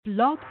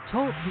Blog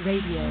Talk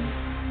Radio.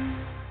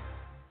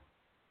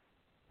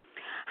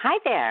 Hi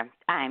there,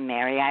 I'm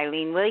Mary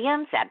Eileen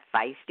Williams at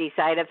Feisty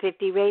Side of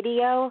 50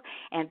 Radio,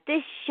 and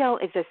this show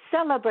is a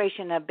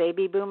celebration of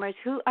baby boomers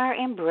who are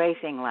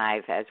embracing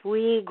life as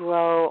we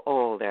grow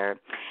older.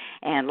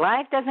 And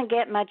life doesn't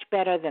get much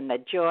better than the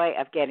joy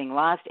of getting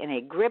lost in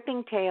a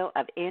gripping tale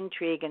of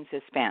intrigue and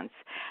suspense,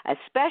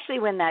 especially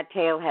when that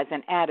tale has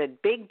an added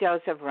big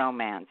dose of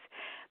romance.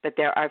 But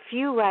there are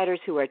few writers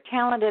who are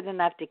talented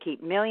enough to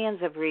keep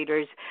millions of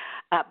readers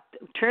up,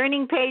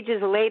 turning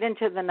pages late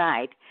into the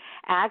night.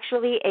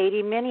 Actually,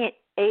 80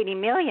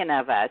 million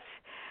of us.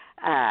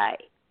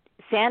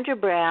 Sandra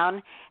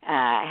Brown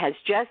has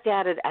just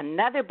added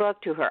another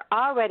book to her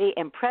already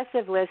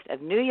impressive list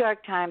of New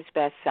York Times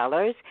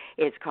bestsellers.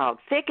 It's called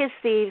Thick As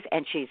Thieves,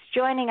 and she's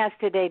joining us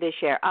today to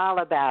share all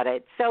about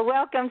it. So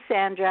welcome,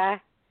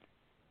 Sandra.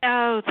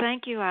 Oh,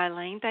 thank you,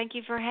 Eileen. Thank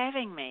you for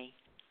having me.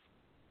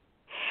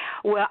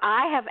 Well,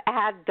 I have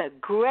had the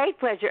great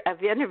pleasure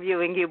of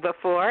interviewing you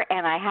before,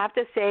 and I have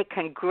to say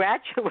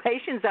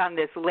congratulations on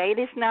this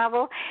latest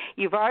novel.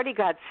 You've already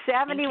got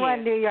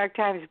 71 New York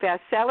Times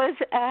bestsellers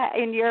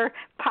in your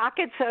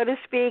pocket, so to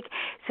speak,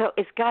 so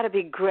it's got to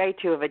be great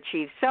to have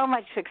achieved so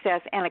much success,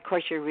 and, of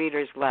course, your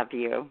readers love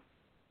you.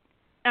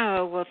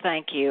 Oh, well,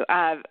 thank you.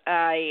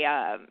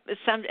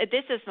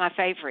 This is my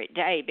favorite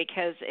day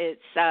because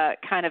it's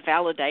kind of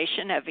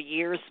validation of a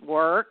year's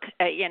work.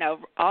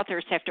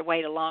 Authors have to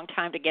wait a long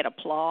time to get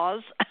applause,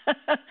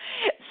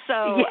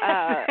 so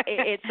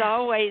it's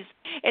always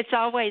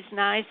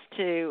nice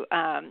to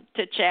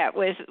chat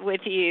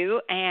with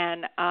you.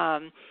 And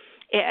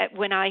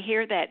when I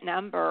hear that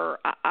number,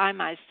 I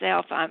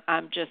myself, I'm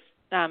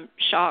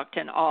shocked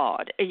and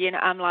awed.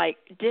 I'm like,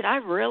 did I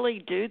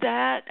really do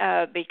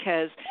that?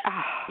 Because,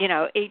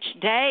 each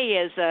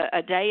day is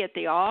a day at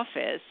the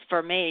office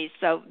for me.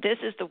 So this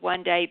is the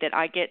one day that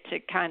I get to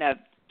kind of,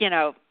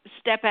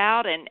 step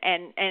out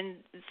and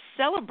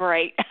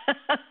celebrate.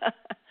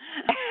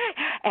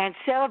 And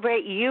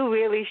celebrate, you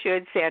really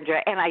should,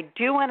 Sandra. And I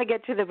do want to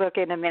get to the book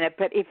in a minute,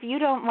 but if you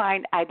don't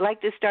mind, I'd like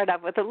to start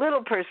off with a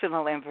little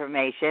personal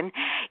information.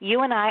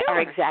 You and I are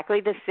exactly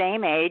the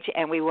same age,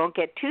 and we won't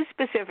get too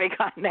specific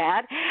on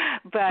that.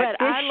 But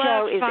this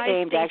show is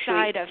aimed actually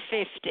side of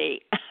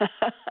 50.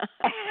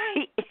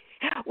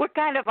 We're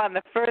kind of on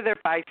the further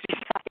feisty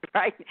side,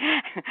 right?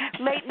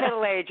 Late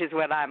middle age is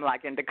what I'm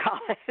liking to call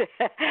it.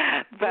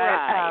 But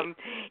right.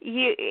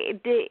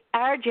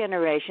 Our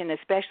generation,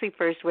 especially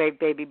first-wave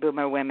baby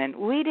boomer women,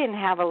 we didn't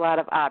have a lot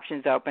of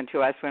options open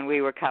to us when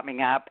we were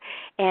coming up,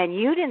 and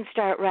you didn't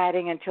start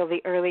writing until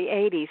the early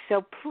 80s.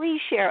 So please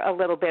share a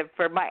little bit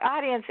for my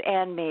audience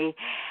and me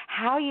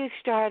how you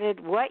started,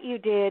 what you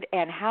did,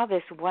 and how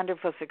this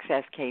wonderful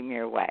success came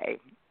your way.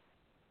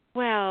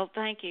 Well,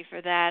 thank you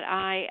for that.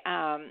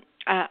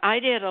 I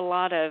did a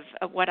lot of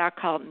what I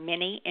call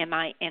mini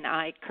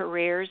MINI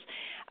careers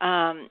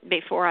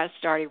before I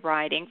started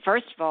writing.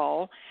 First of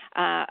all,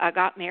 I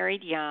got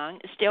married young,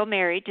 still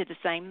married to the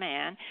same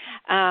man.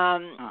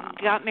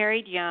 Got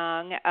married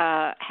young,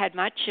 had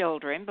my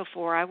children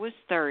before I was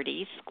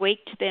 30,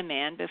 squeaked them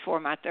in before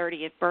my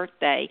 30th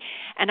birthday,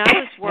 and I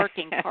was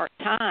working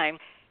part-time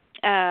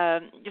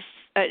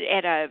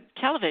at a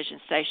television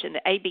station,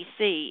 the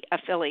ABC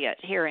affiliate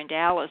here in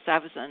Dallas. I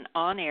was an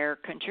on-air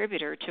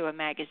contributor to a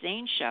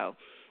magazine show,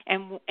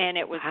 and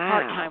it was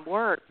part-time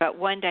work. But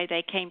one day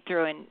they came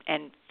through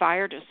and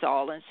fired us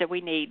all and said, we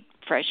need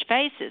fresh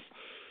faces.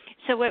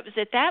 So it was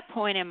at that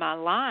point in my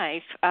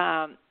life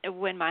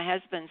when my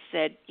husband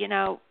said,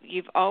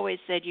 you've always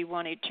said you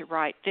wanted to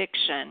write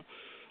fiction,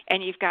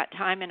 and you've got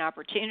time and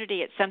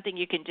opportunity. It's something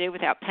you can do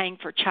without paying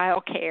for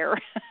child care.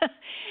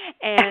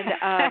 And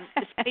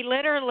so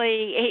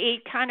he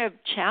kind of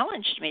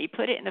challenged me,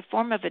 put it in the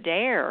form of a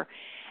dare.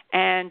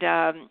 And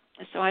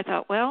so I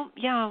thought, well,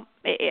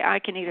 I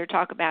can either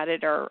talk about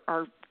it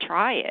or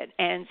try it.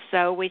 And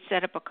so we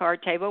set up a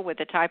card table with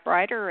a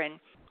typewriter, and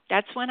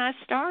that's when I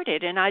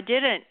started. And I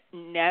didn't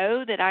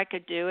know that I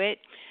could do it.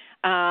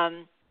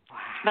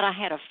 But I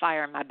had a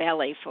fire in my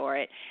belly for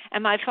it.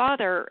 And my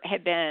father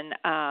had been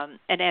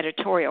an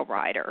editorial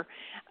writer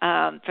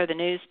for the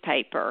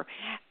newspaper.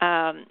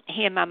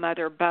 He and my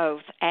mother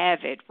both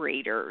avid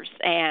readers,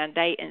 and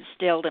they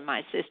instilled in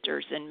my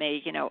sisters and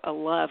me, a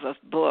love of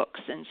books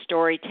and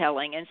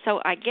storytelling. And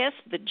so I guess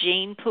the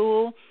gene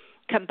pool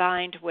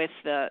combined with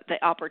the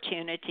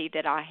opportunity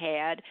that I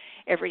had,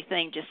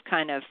 everything just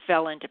kind of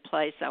fell into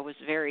place. I was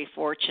very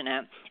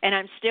fortunate, and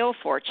I'm still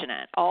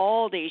fortunate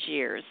all these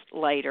years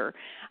later.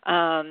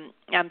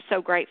 I'm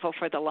so grateful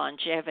for the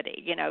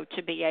longevity,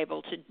 to be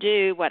able to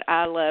do what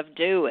I love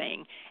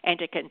doing and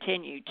to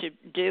continue to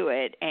do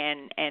it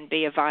and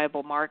be a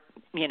viable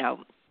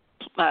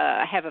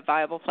have a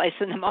viable place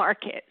in the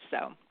market.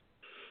 So.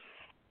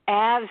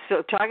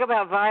 Absolutely. Talk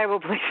about viable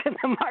place in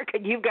the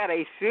market. You've got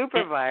a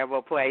super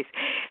viable place.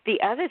 The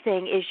other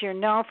thing is you're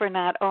known for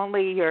not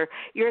only your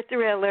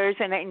thrillers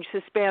and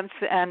suspense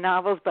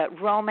novels, but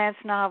romance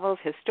novels,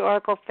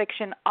 historical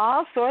fiction,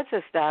 all sorts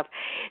of stuff.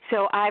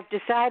 So I've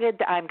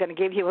decided I'm going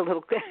to give you a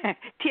little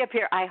tip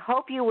here. I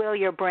hope you will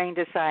your brain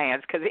to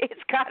science, because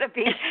it's got to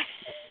be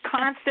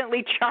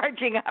constantly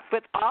charging up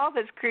with all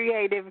this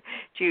creative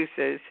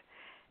juices.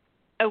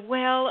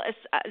 Well,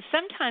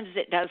 sometimes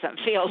it doesn't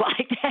feel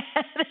like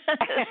that.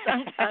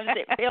 Sometimes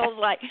it feels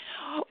like,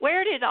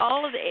 where did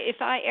all of if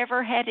I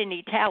ever had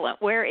any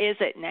talent, where is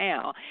it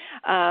now?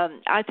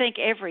 I think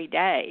every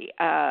day,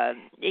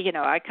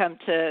 I come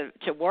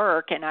to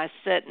work and I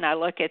sit and I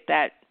look at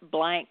that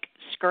blank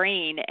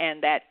screen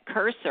and that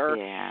cursor,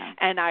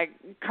 and I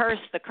curse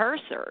the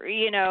cursor.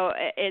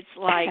 It's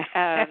like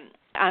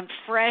I'm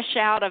fresh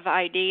out of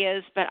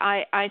ideas, but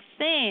I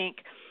think,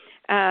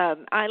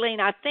 Eileen,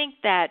 I think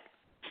that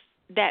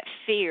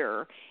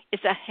fear is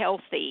a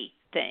healthy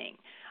thing.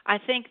 I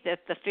think that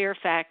the fear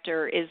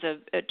factor is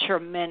a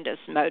tremendous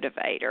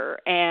motivator,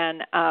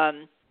 and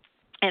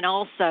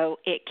also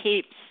it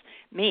keeps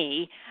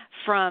me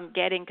from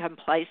getting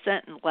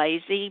complacent and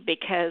lazy,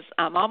 because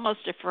I'm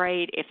almost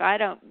afraid if I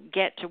don't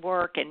get to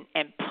work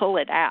and pull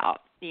it out,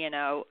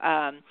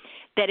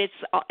 that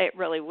it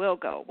really will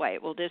go away.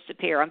 It will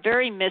disappear. I'm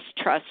very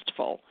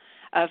mistrustful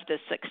of the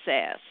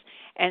success,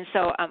 and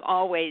so I'm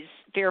always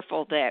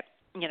fearful that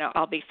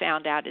I'll be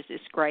found out as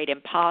this great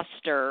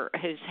imposter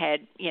who's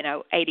had,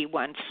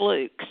 81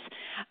 flukes.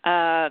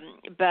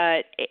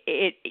 But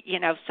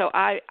so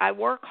I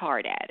work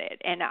hard at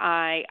it, and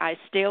I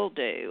still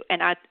do.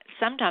 And I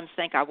sometimes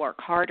think I work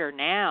harder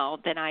now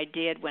than I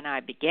did when I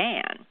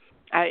began.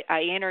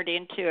 I entered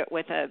into it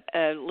with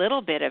a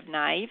little bit of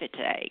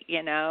naivete,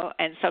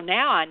 and so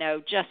now I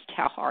know just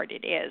how hard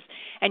it is,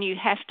 and you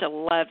have to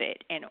love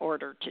it in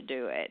order to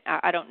do it.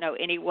 I don't know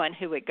anyone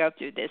who would go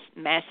through this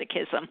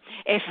masochism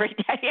every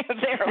day of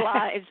their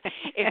lives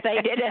if they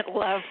didn't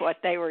love what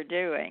they were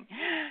doing.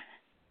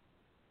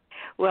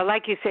 Well,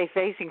 like you say,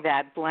 facing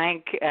that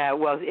blank,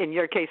 in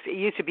your case, it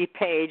used to be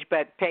page,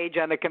 but page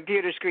on the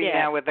computer screen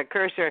now with the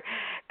cursor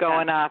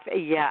going off.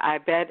 Yeah, I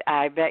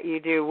bet you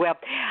do. Well,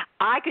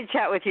 I could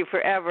chat with you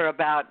forever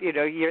about,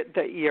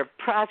 your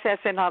process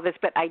and all this,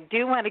 but I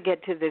do want to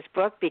get to this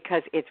book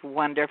because it's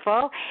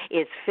wonderful.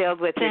 It's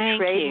filled with your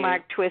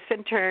trademark twists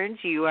and turns.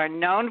 You are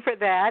known for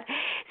that.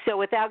 So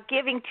without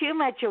giving too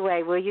much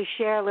away, will you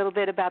share a little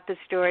bit about the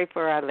story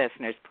for our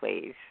listeners,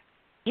 please?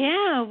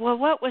 Yeah, well,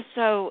 what was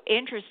so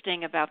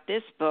interesting about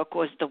this book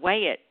was the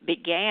way it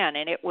began,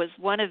 and it was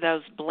one of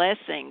those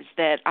blessings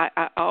that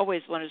I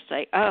always want to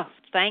say, oh,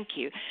 thank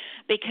you,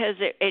 because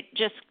it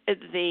just,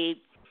 the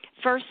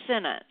first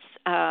sentence,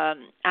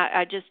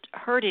 I just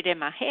heard it in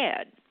my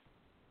head,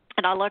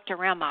 and I looked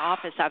around my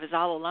office. I was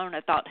all alone.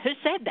 I thought, who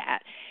said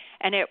that?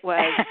 And it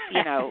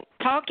was,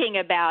 talking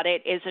about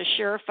it is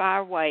a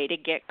surefire way to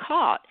get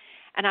caught.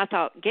 And I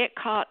thought, get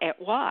caught at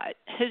what?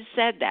 Who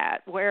said that?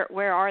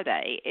 Where are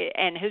they?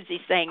 And who's he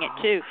saying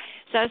it to?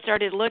 So I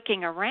started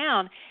looking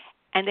around,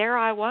 and there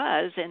I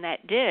was in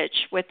that ditch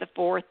with the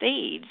 4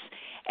 thieves.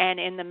 And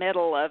in the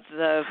middle of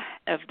the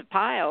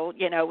pile,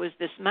 was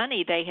this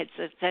money they had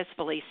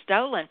successfully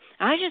stolen.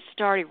 I just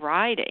started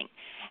writing.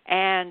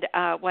 And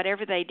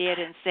whatever they did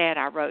and said,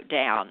 I wrote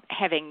down,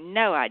 having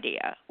no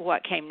idea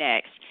what came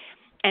next.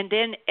 And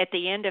then at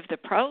the end of the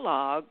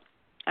prologue,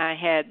 I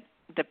had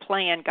the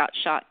plan got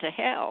shot to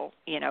hell.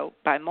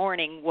 By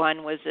morning,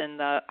 one was in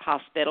the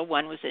hospital,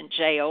 one was in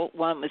jail,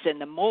 one was in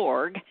the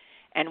morgue,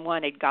 and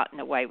one had gotten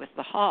away with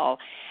the haul.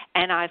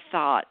 And I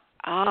thought,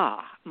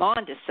 I'm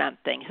on to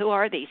something. Who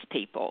are these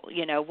people?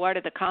 What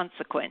are the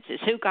consequences?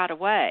 Who got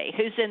away?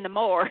 Who's in the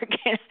morgue?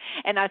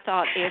 And I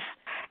thought,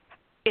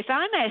 if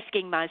I'm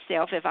asking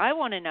myself, if I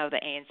want to know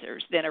the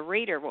answers, then a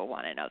reader will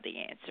want to know the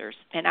answers.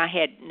 And I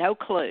had no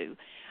clue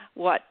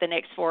what the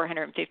next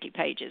 450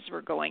 pages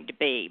were going to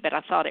be, but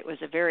I thought it was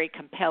a very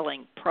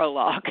compelling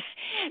prologue.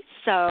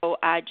 So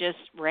I just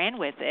ran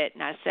with it,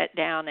 and I sat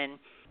down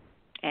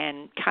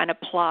and kind of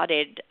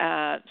plotted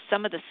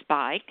some of the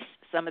spikes,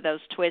 some of those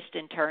twists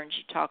and turns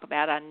you talk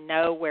about. I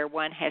know where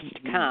one has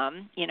to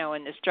come, in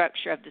the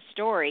structure of the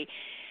story,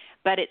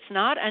 but it's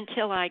not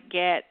until I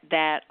get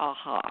that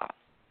aha.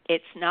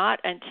 It's not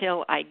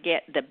until I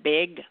get the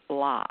big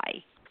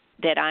lie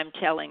that I'm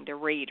telling the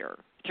reader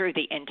through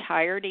the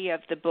entirety of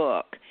the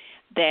book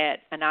that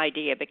an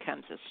idea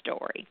becomes a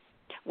story.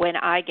 When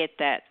I get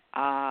that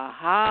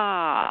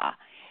aha,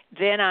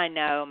 then I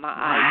know my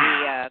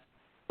idea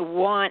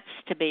wants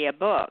to be a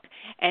book.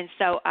 And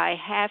so I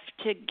have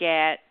to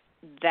get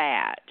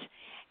that.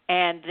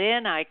 And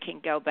then I can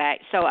go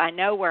back. So I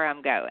know where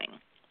I'm going.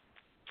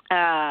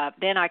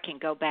 Then I can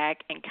go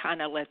back and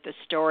kind of let the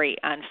story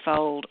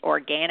unfold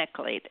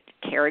organically.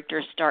 The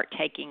characters start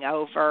taking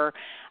over.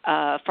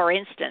 For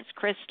instance,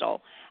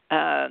 Crystal,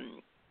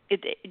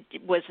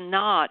 it was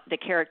not the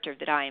character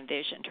that I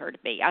envisioned her to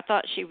be. I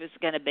thought she was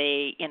going to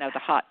be, the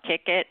hot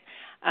ticket,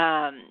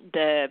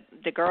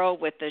 the girl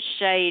with the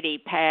shady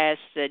past,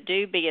 the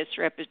dubious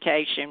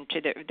reputation.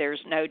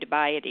 There's no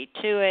dubiety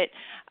to it.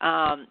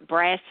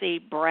 Brassy,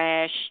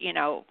 brash,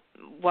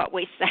 what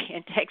we say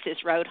in Texas,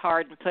 rode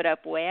hard and put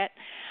up wet.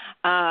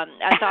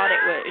 I thought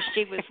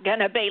she was going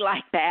to be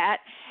like that,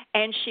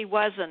 and she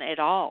wasn't at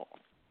all.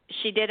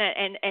 She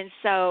didn't, and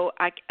so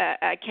I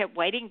kept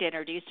waiting to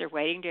introduce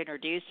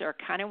her.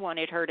 Kind of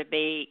wanted her to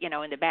be,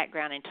 in the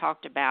background and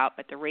talked about,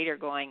 but the reader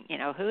going,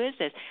 who is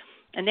this?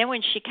 And then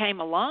when she came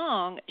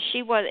along,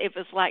 it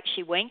was like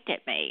she winked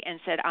at me and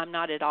said, I'm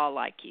not at all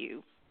like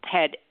you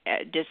had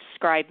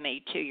described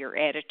me to your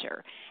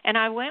editor. And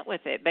I went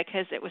with it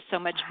because it was so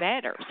much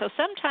better. So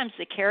sometimes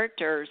the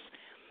characters,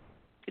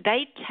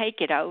 they take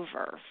it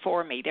over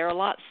for me. They're a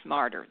lot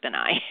smarter than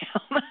I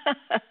am.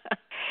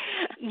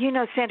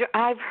 Sandra,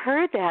 I've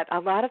heard that a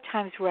lot of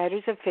times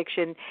writers of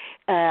fiction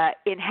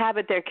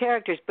inhabit their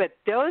characters, but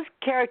those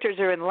characters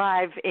are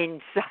alive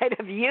inside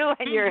of you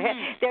and your head.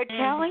 They're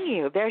telling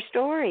you their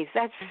stories.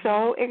 That's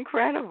so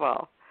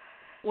incredible.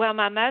 Well,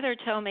 my mother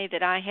told me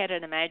that I had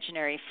an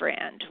imaginary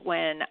friend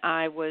when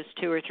I was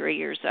 2 or 3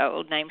 years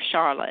old named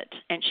Charlotte,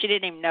 and she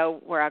didn't even know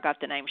where I got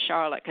the name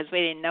Charlotte because we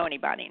didn't know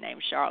anybody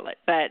named Charlotte.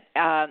 But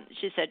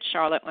she said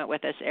Charlotte went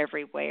with us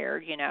everywhere,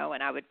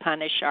 and I would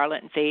punish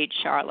Charlotte and feed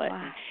Charlotte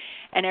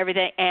and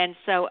everything. And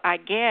so I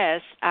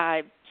guess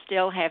I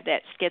still have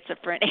that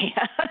schizophrenia.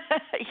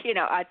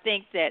 I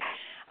think that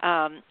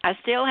I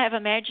still have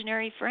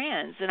imaginary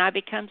friends, and I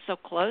become so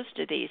close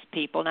to these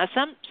people. Now,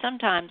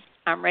 sometimes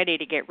I'm ready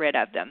to get rid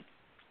of them.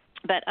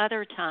 But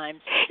other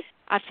times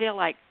I feel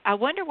like, I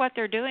wonder what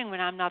they're doing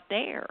when I'm not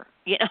there.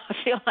 I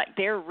feel like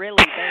they're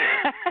really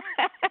there.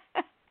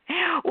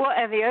 Well,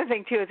 and the other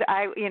thing, too, is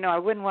I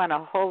wouldn't want a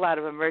whole lot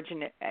of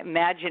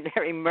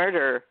imaginary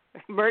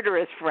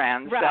murderous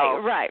friends.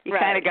 Right. You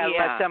kind of got to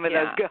let some of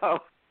those go.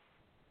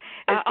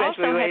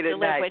 Especially I also late have to at live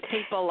night. with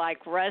people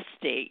like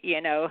Rusty,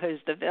 who's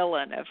the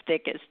villain of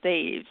Thick As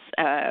Thieves,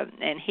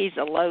 and he's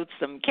a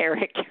loathsome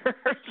character,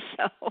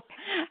 so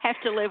I have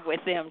to live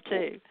with them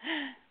too.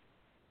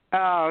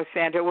 Oh,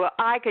 Sandra, well,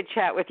 I could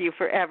chat with you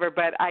forever,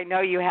 but I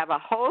know you have a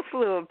whole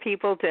slew of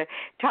people to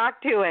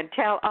talk to and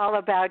tell all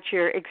about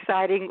your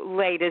exciting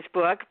latest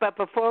book. But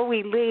before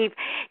we leave,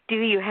 do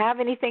you have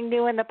anything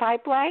new in the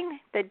pipeline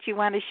that you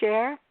want to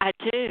share? I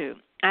do.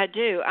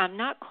 I'm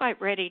not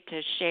quite ready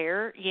to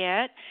share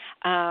yet.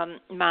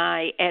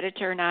 My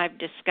editor and I have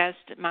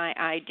discussed my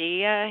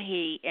idea.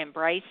 He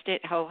embraced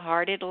it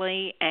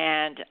wholeheartedly,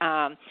 and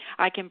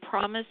I can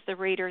promise the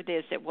reader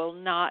this: it will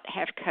not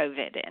have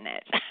COVID in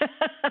it.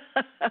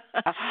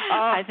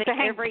 I think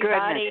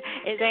everybody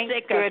is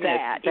sick of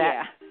that.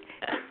 Yeah.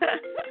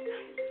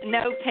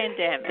 No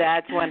pandemic.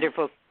 That's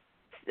wonderful.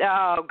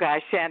 Oh,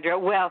 gosh, Sandra.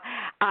 Well,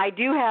 I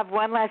do have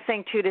one last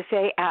thing, too, to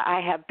say.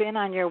 I have been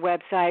on your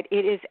website.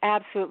 It is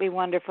absolutely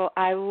wonderful.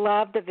 I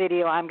love the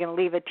video. I'm going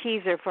to leave a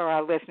teaser for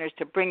our listeners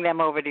to bring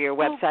them over to your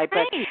website.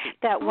 But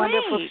that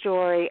wonderful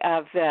story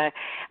of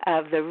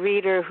the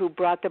reader who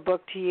brought the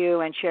book to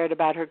you and shared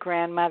about her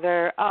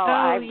grandmother.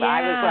 I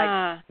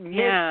was like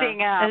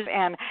misting up.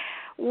 And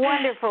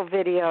wonderful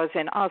videos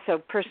and also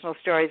personal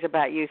stories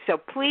about you. So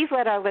please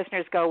let our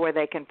listeners go where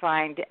they can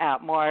find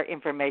out more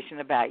information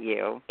about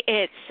you.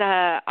 It's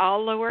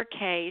all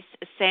lowercase,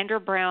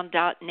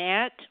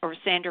 sandrabrown.net or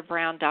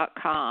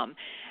sandrabrown.com.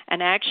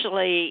 And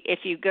actually, if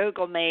you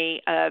Google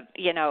me, a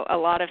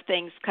lot of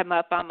things come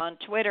up. I'm on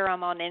Twitter,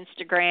 I'm on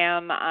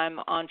Instagram, I'm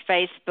on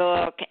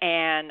Facebook,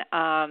 and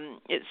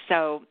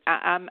so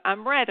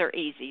I'm rather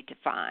easy to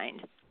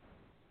find.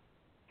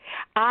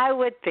 I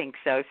would think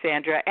so,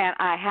 Sandra. And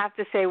I have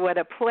to say what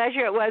a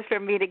pleasure it was for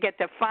me to get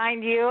to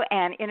find you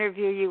and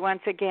interview you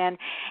once again.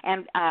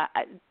 And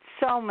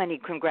so many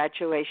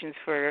congratulations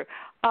for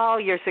all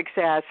your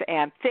success.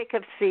 And Thick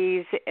As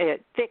Thieves,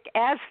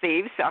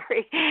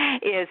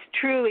 is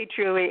truly,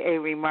 truly a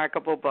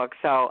remarkable book.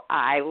 So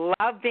I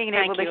love being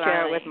able to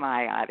share it with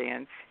my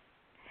audience.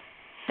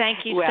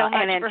 Thank you so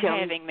much for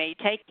having me.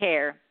 Take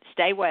care.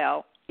 Stay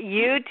well.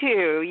 You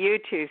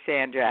too,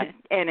 Sandra.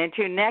 And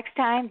until next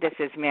time, this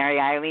is Mary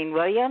Eileen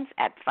Williams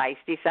at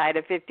Feisty Side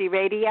of 50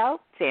 Radio,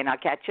 saying I'll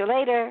catch you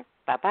later.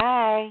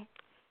 Bye-bye.